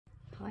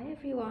Hi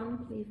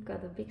everyone, we've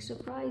got a big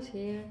surprise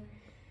here.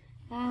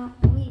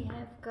 We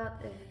have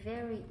got a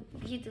very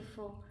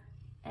beautiful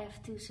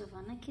F2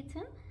 Savannah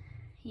kitten.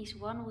 He's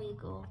 1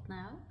 week old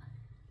now.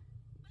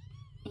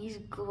 He's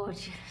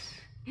gorgeous.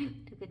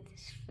 Look at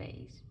his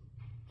face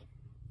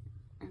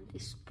and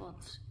his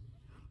spots.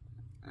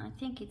 I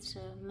think it's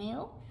a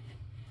male.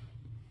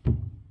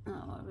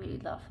 Oh, I really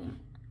love him.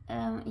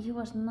 He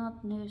was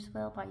not nursed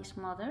well by his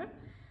mother,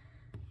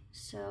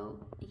 so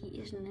he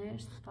is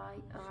nursed by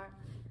our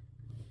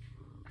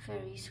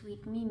very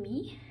sweet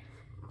Mimi.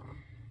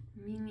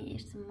 Mimi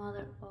is the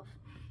mother of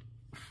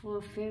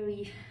 4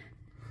 very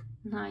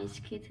nice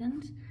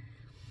kittens.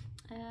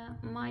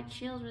 My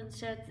children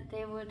said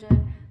they were the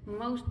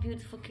most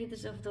beautiful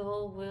kittens of the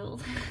whole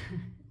world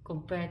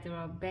compared to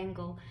our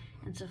Bengal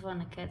and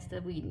Savannah cats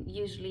that we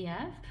usually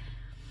have.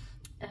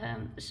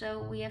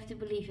 So we have to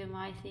believe him,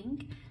 I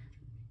think,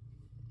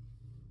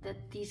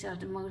 that these are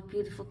the most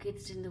beautiful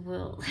kittens in the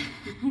world.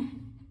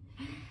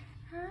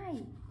 Hi!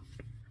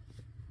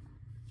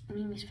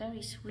 Mimi is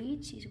very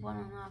sweet. She's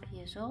 1.5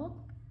 years old.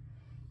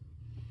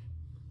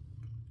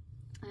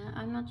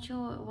 I'm not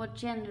sure what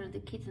gender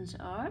the kittens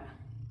are,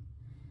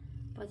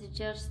 but it's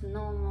just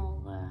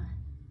normal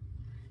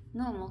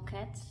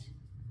cats.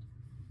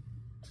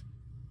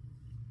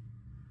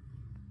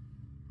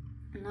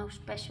 No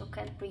special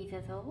cat breed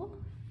at all.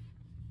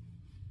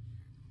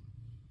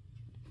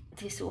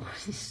 This one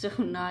is so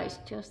nice,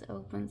 just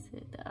opens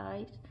the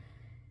eyes.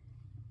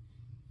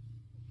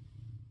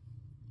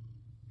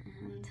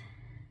 And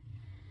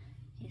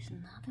here's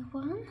another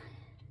one.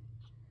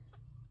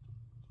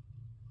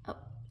 Oh,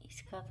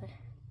 he's got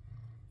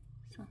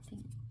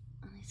something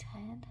on his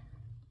head.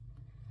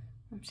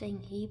 I'm saying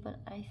he, but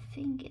I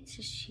think it's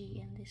a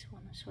she in this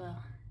one as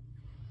well.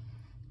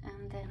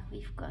 And then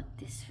we've got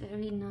this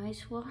very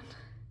nice one.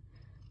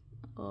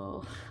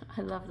 Oh,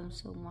 I love them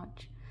so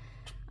much.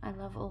 I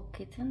love all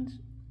kittens.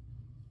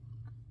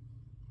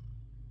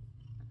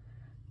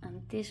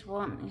 And this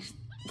one is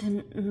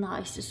the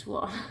nicest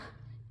one.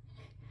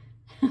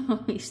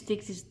 He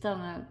sticks his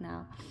tongue out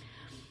now.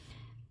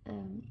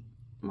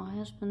 My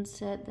husband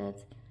said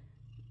that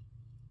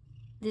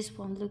this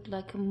one looked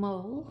like a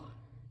mole.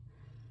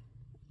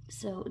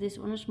 So this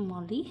one is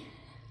Molly,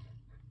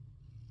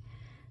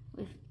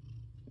 with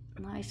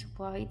nice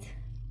white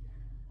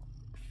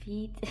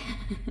feet.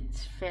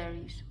 It's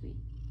very sweet.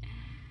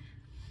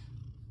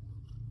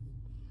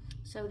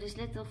 So this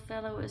little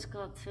fellow has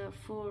got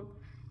 4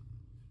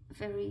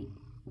 very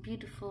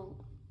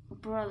beautiful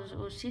brothers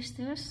or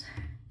sisters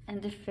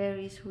and a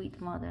very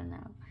sweet mother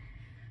now.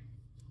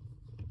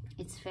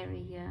 It's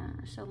very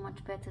so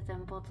much better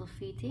than bottle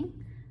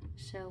feeding.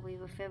 So we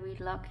were very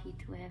lucky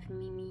to have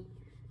Mimi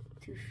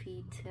to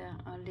feed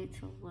our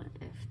little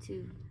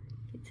F2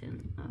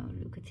 kitten. Oh,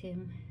 look at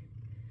him.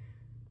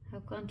 How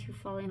can't you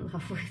fall in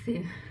love with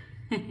him?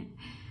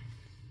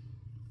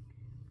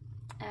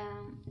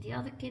 The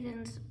other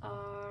kittens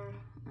are,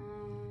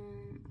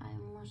 I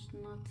must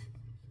not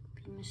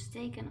be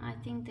mistaken, I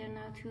think they're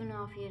now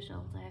 2.5 years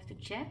old. I have to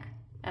check.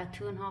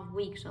 2.5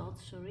 weeks old,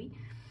 sorry.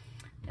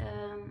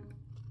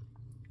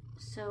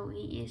 So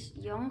he is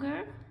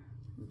younger,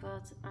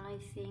 but I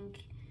think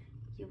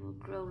he will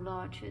grow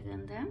larger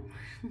than them.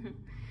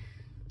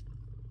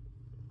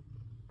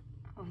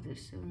 Oh, they're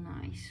so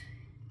nice.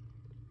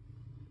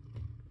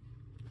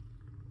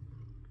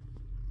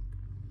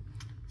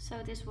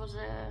 So this was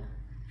a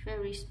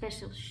very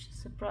special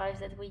surprise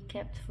that we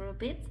kept for a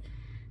bit,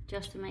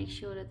 just to make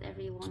sure that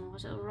everyone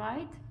was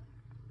alright.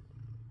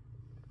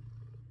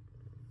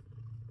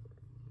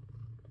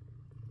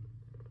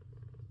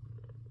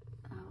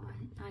 Oh,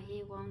 I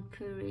hear one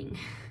purring.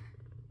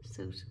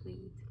 So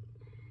sweet.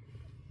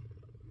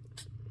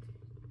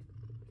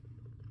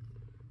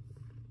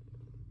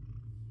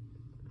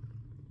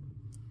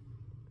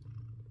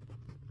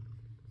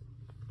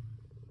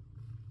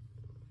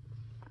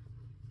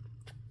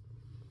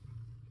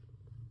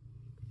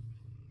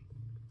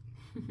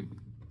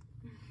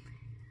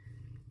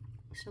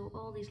 So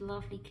all these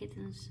lovely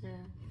kittens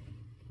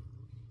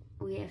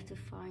we have to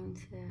find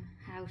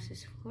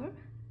houses for.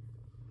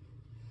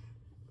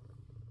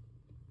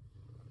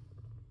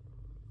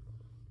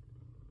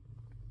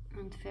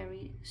 And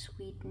very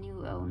sweet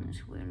new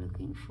owners we're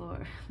looking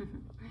for.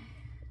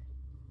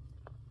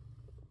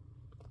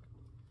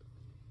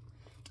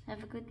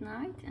 Have a good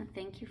night and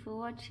thank you for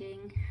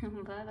watching.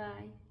 Bye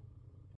bye.